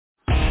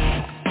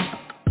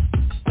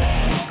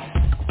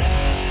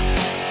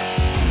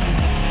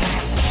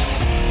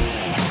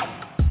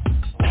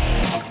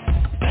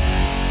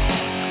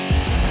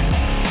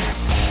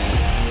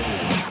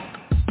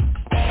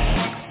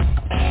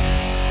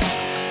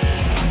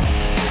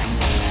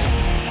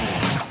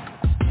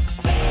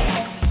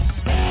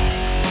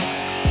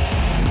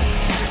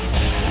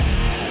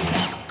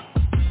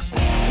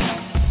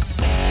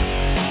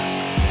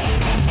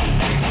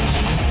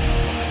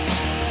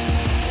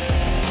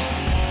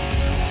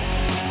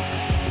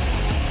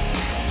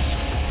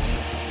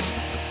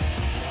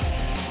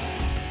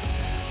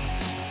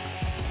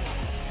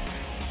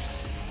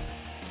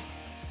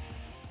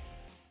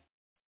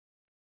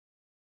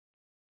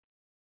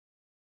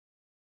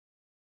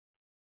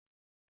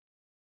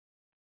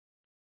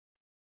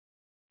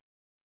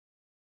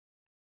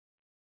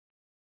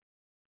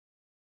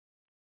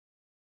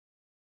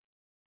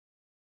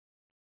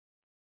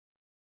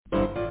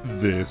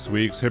This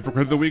week's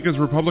Hypocrite of the Week is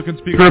Republican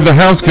Speaker of the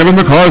House, Kevin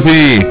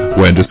McCarthy.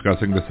 When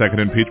discussing the second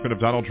impeachment of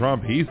Donald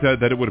Trump, he said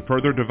that it would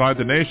further divide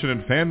the nation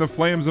and fan the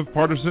flames of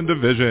partisan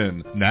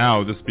division.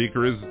 Now, the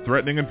Speaker is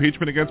threatening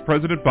impeachment against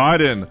President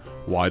Biden.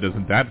 Why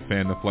doesn't that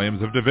fan the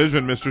flames of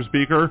division, Mr.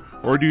 Speaker?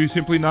 Or do you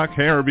simply not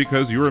care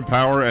because you're in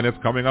power and it's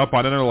coming up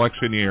on an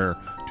election year?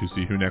 To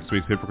see who next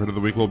week's Hypocrite of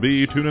the Week will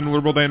be, tune in to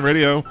Liberal Dan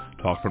Radio.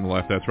 Talk from the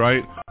left, that's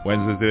right.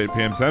 Wednesdays at 8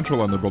 p.m. Central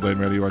on Liberal Dan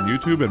Radio on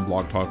YouTube and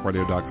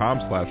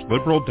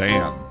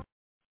blogtalkradio.com/LiberalDan.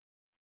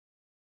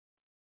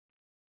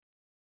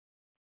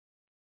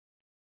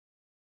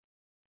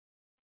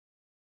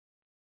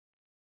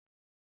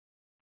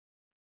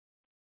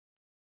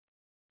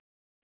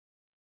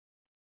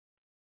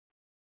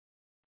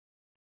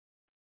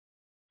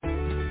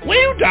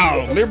 Woo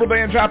dog! Liberal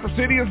Dan Chopper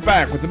City is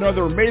back with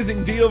another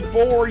amazing deal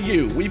for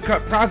you. We've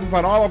cut prices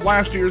on all of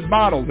last year's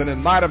models, and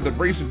in light of the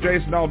Brees and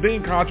Jason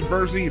Aldean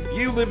controversy, if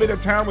you live in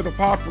a town with a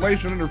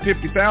population under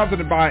 50,000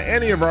 and buy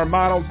any of our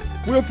models,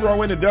 we'll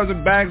throw in a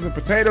dozen bags of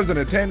potatoes and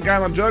a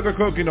 10-gallon jug of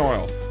cooking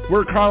oil.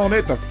 We're calling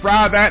it the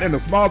Fry That in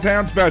a Small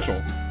Town Special.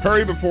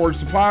 Hurry before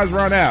supplies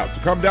run out.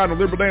 So come down to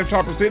Liberal Dan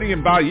Chopper City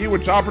and buy you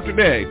a chopper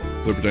today.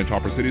 Liberal Dan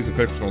Chopper City is a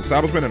fictional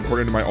establishment, and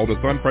according to my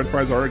oldest son, French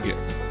fries are a gift.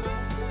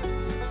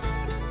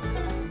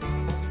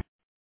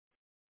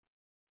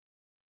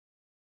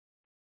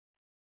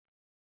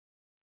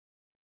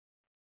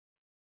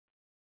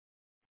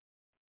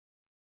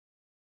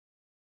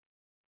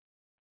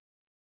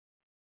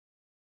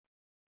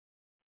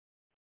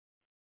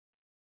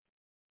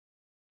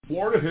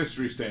 Florida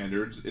History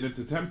Standards, in its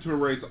attempt to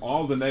erase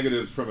all the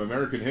negatives from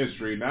American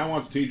history, now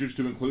wants teachers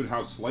to include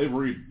how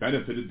slavery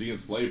benefited the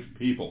enslaved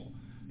people.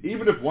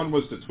 Even if one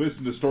was to twist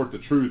and distort the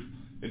truth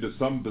into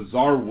some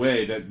bizarre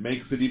way that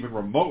makes it even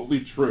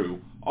remotely true,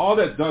 all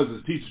that does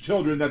is teach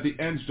children that the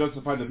ends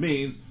justify the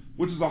means,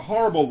 which is a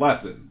horrible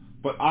lesson,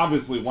 but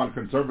obviously one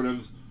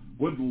conservatives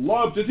would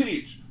love to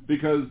teach,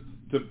 because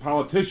to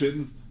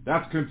politicians,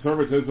 that's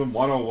conservatism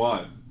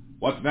 101.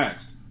 What's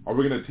next? Are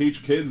we going to teach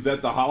kids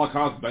that the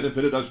Holocaust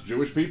benefited us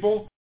Jewish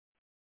people?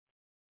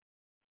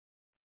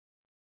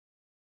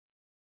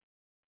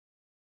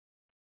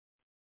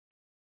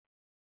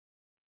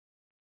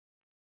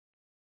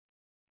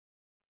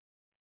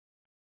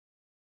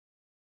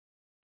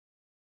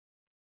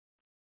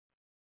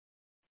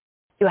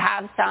 You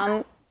have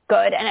some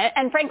good,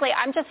 and frankly,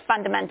 I'm just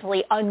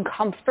fundamentally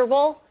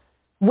uncomfortable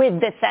with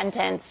the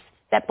sentence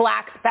that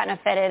blacks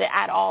benefited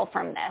at all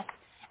from this.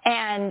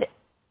 And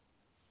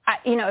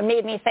it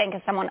made me think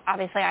as someone,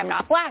 obviously I'm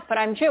not black, but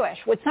I'm Jewish.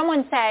 Would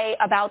someone say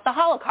about the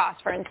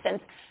Holocaust, for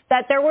instance,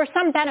 that there were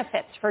some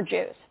benefits for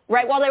Jews,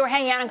 right? While they were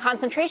hanging out in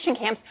concentration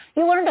camps,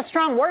 you learned a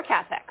strong work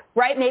ethic,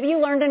 right? Maybe you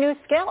learned a new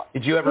skill.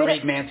 Did you ever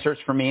read Man's Search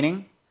for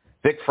Meaning?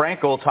 Vic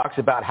Frankl talks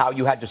about how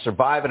you had to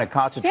survive in a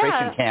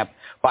concentration camp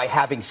by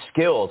having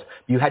skills.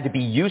 You had to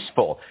be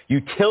useful.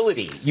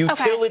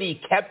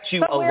 Utility kept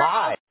you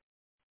alive.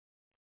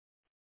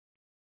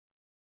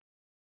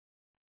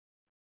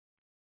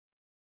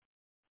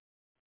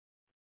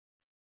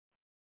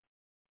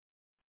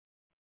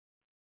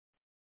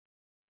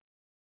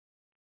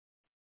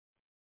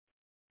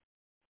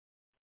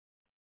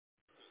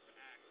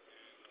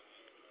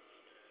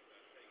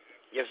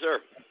 Yes, sir.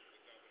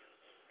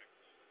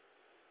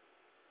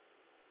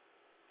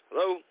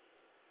 Hello?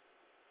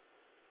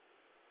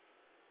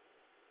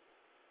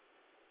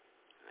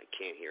 I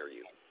can't hear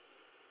you.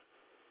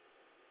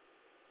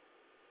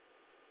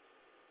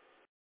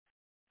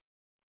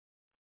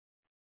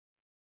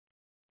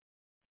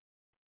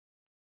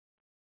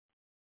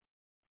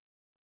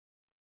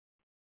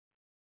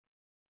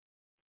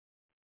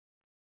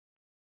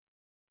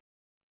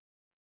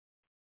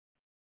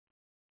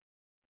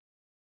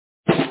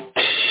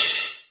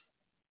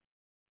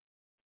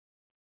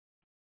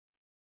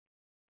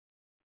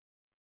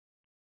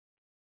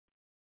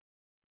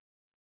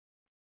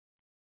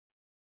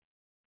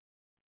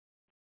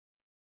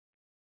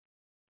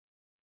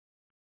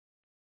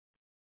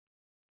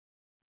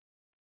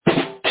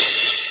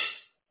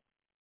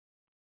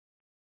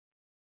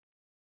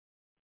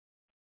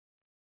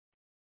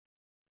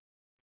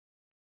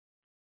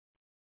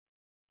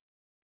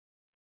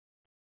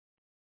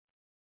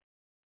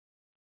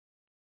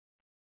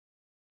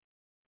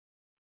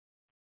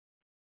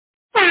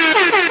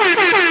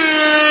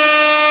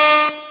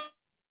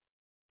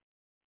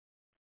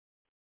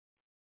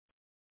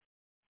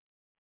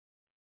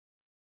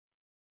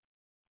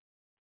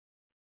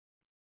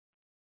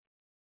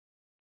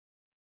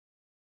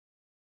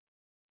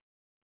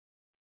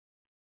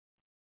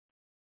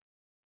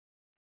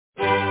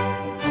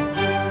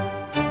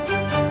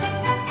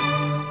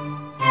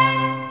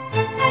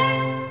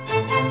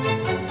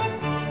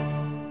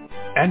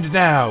 And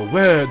now,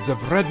 words of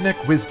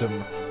redneck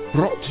wisdom,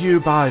 brought to you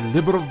by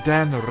Liberal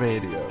Dan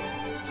Radio.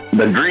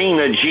 The green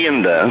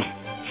agenda.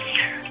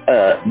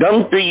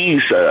 Don't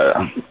these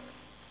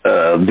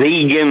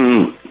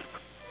vegan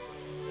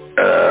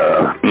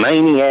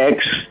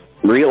maniacs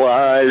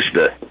realize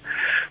that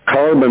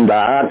carbon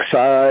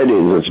dioxide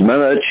is as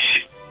much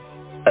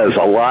as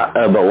a lot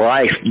of a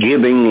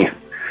life-giving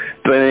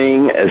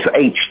thing as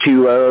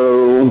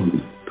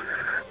H2O,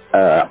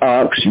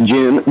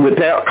 oxygen.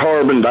 Without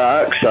carbon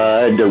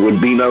dioxide, there would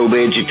be no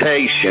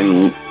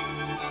vegetation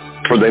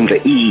for them to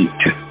eat.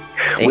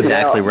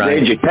 Exactly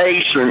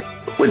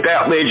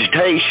Without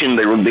vegetation,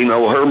 there would be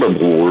no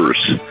herbivores.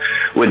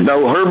 With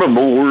no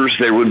herbivores,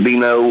 there would be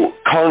no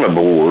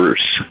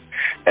carnivores.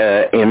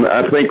 And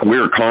I think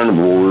we're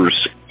carnivores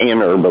and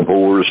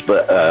herbivores,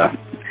 but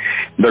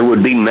there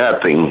would be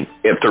nothing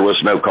if there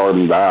was no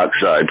carbon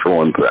dioxide, for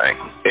one thing.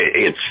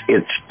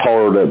 It's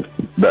part of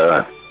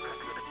the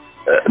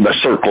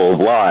circle of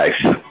life.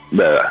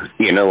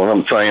 You know what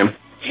I'm saying?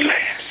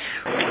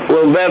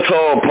 Well, that's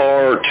all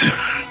part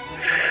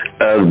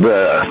of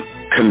the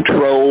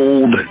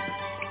controlled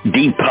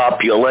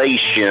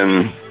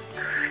depopulation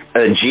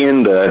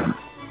agenda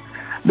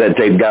that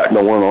they've got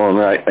going on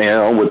right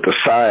now with the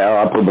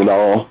psyop of it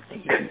all.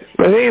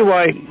 But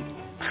anyway,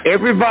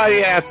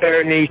 everybody out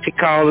there needs to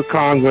call the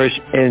Congress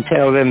and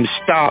tell them to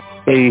stop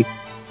the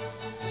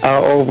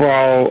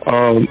overall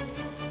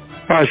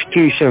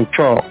prosecution of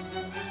Trump.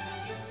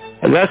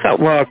 And that's not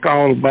what I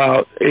call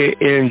about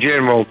in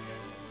general.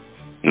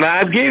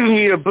 Now, I've given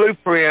you a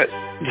blueprint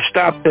to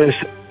stop this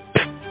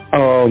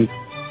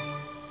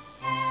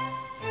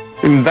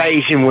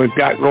invasion we've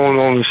got going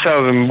on the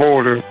southern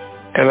border,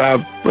 and I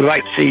would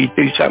like to see you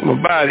do something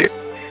about it.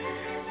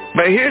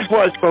 But here's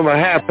what's going to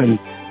happen,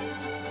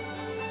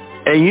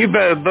 and you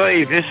better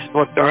believe this is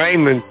what they're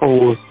aiming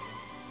for.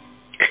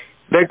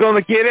 They're going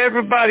to get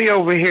everybody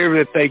over here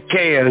that they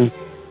can,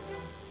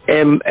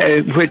 and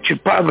which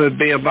would probably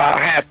be about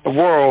half the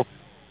world.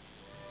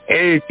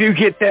 And if you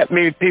get that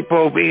many people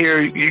over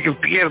here, you can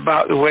forget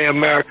about the way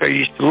America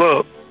used to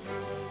look.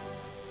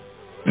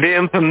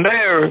 Then from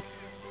there,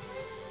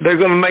 they're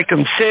going to make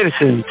them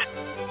citizens.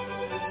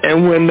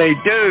 And when they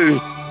do,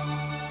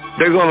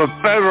 they're going to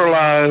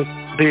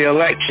federalize the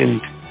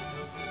elections.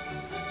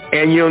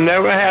 And you'll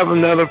never have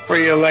another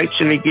free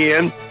election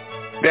again.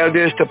 They'll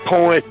just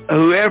appoint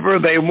whoever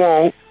they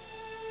want.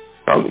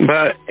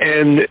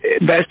 And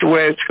that's the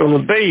way it's going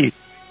to be.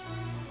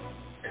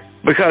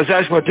 Because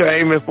that's what they're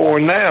aiming for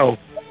now.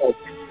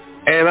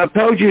 And I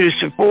told you to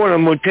support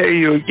them. I'm going to tell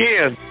you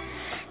again.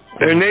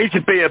 There needs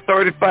to be a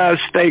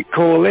 35-state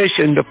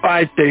coalition to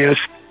fight this.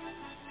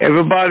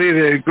 Everybody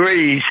that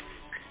agrees,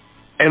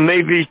 and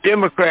leave these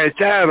Democrats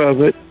out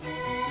of it.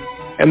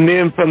 And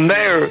then from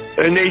there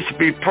needs to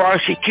be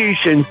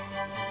prosecution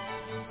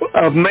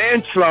of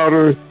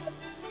manslaughter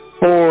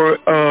for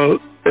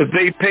the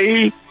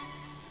VP,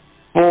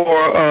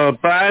 for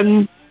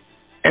Biden,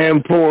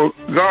 and for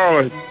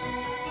Garland.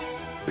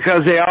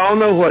 Because they all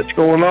know what's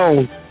going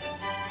on.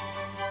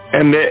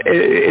 And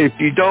if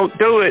you don't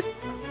do it,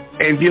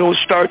 and if you don't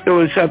start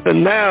doing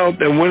something now,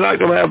 then we're not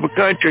going to have a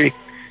country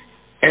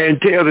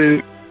until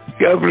the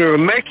governor of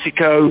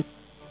Mexico,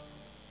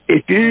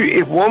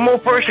 if one more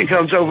person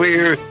comes over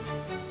here,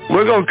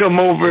 we're going to come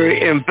over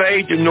and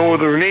invade the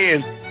northern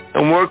end,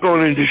 and we're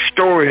going to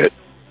destroy it.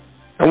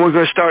 And we're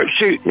going to start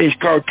shooting these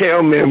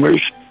cartel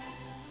members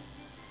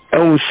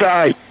on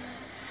sight.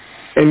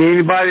 And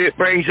anybody that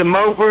brings them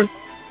over,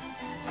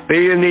 they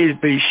either need to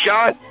be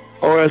shot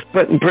or else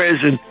put in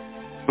prison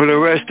for the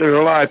rest of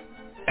their life.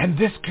 And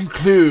this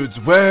concludes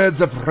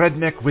Words of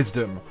Redneck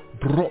Wisdom,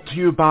 brought to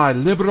you by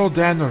Liberal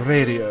Dan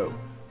Radio.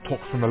 Talk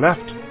from the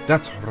left,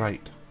 that's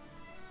right.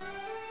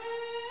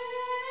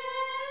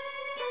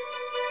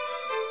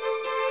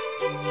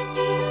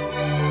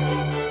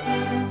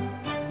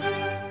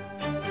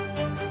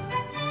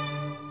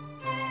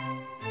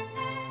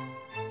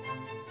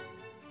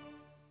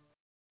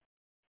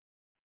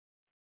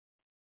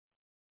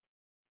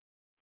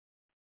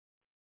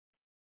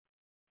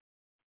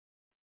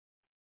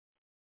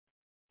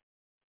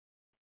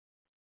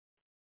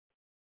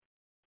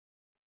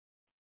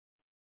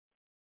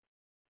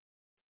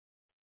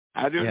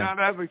 I do not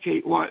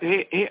advocate what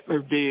Hitler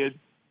did,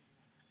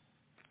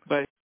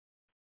 but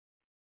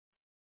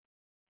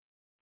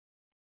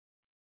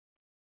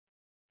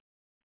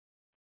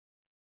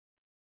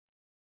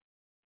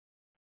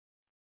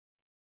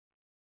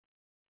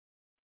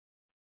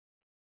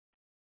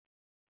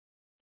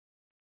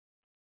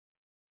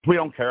we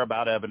don't care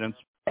about evidence.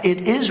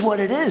 It is what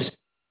it is.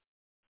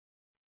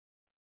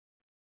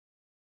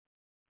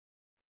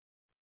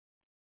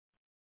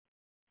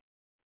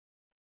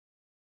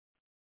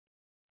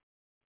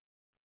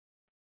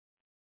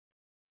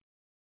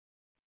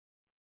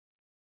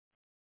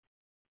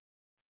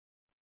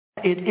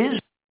 It is.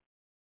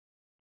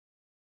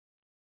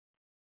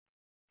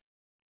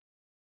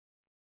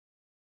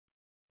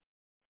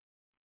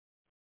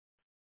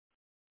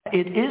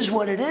 It is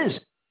what it is.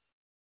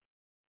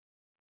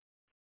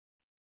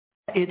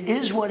 It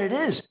is what it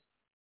is.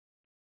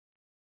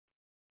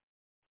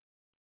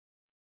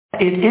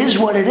 It is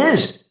what it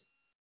is.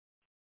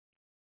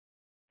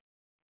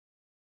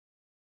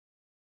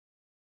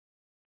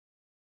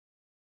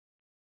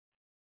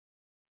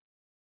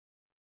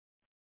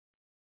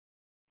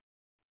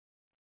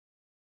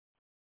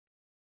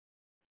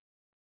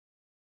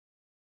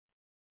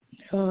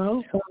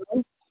 hello.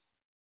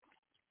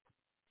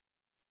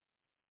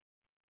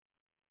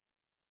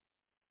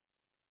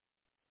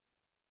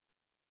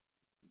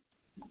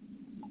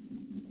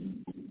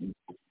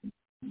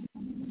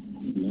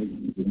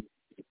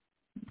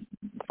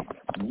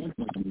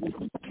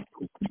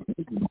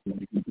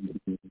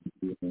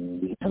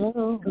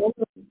 Hello.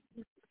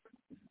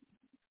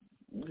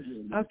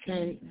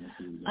 Okay.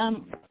 I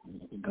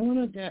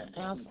wanted to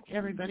ask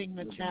everybody in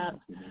the chat.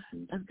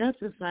 I've got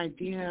this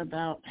idea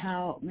about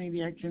how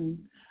maybe I can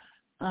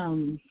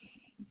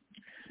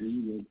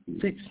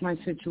fix my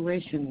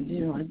situation.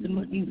 You know, I've been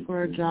looking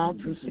for a job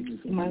for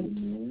 6 months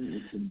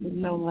with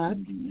no luck.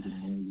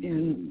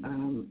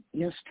 And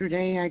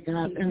yesterday I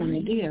got an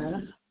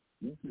idea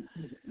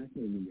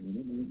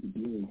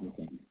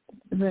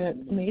that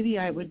maybe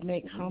I would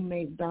make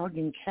homemade dog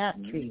and cat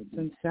treats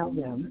and sell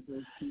them.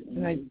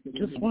 And I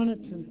just wanted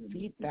some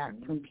feedback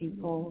from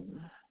people.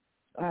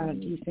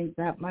 Do you think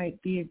that might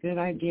be a good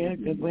idea, a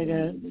good way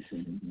to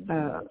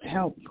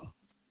help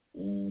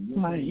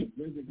my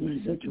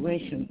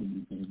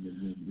situation?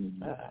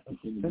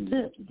 That's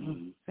it.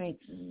 Thanks.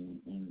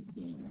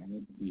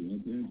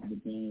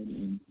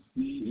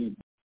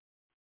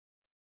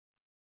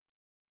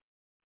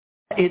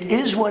 It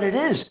is what it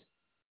is.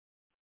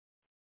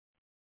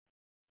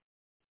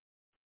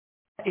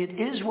 It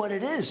is what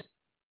it is.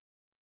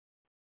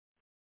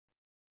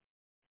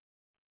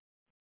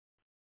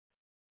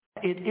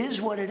 It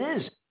is what it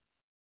is.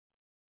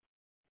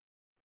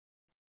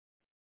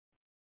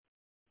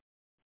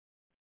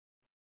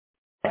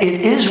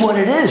 It is what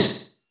it is.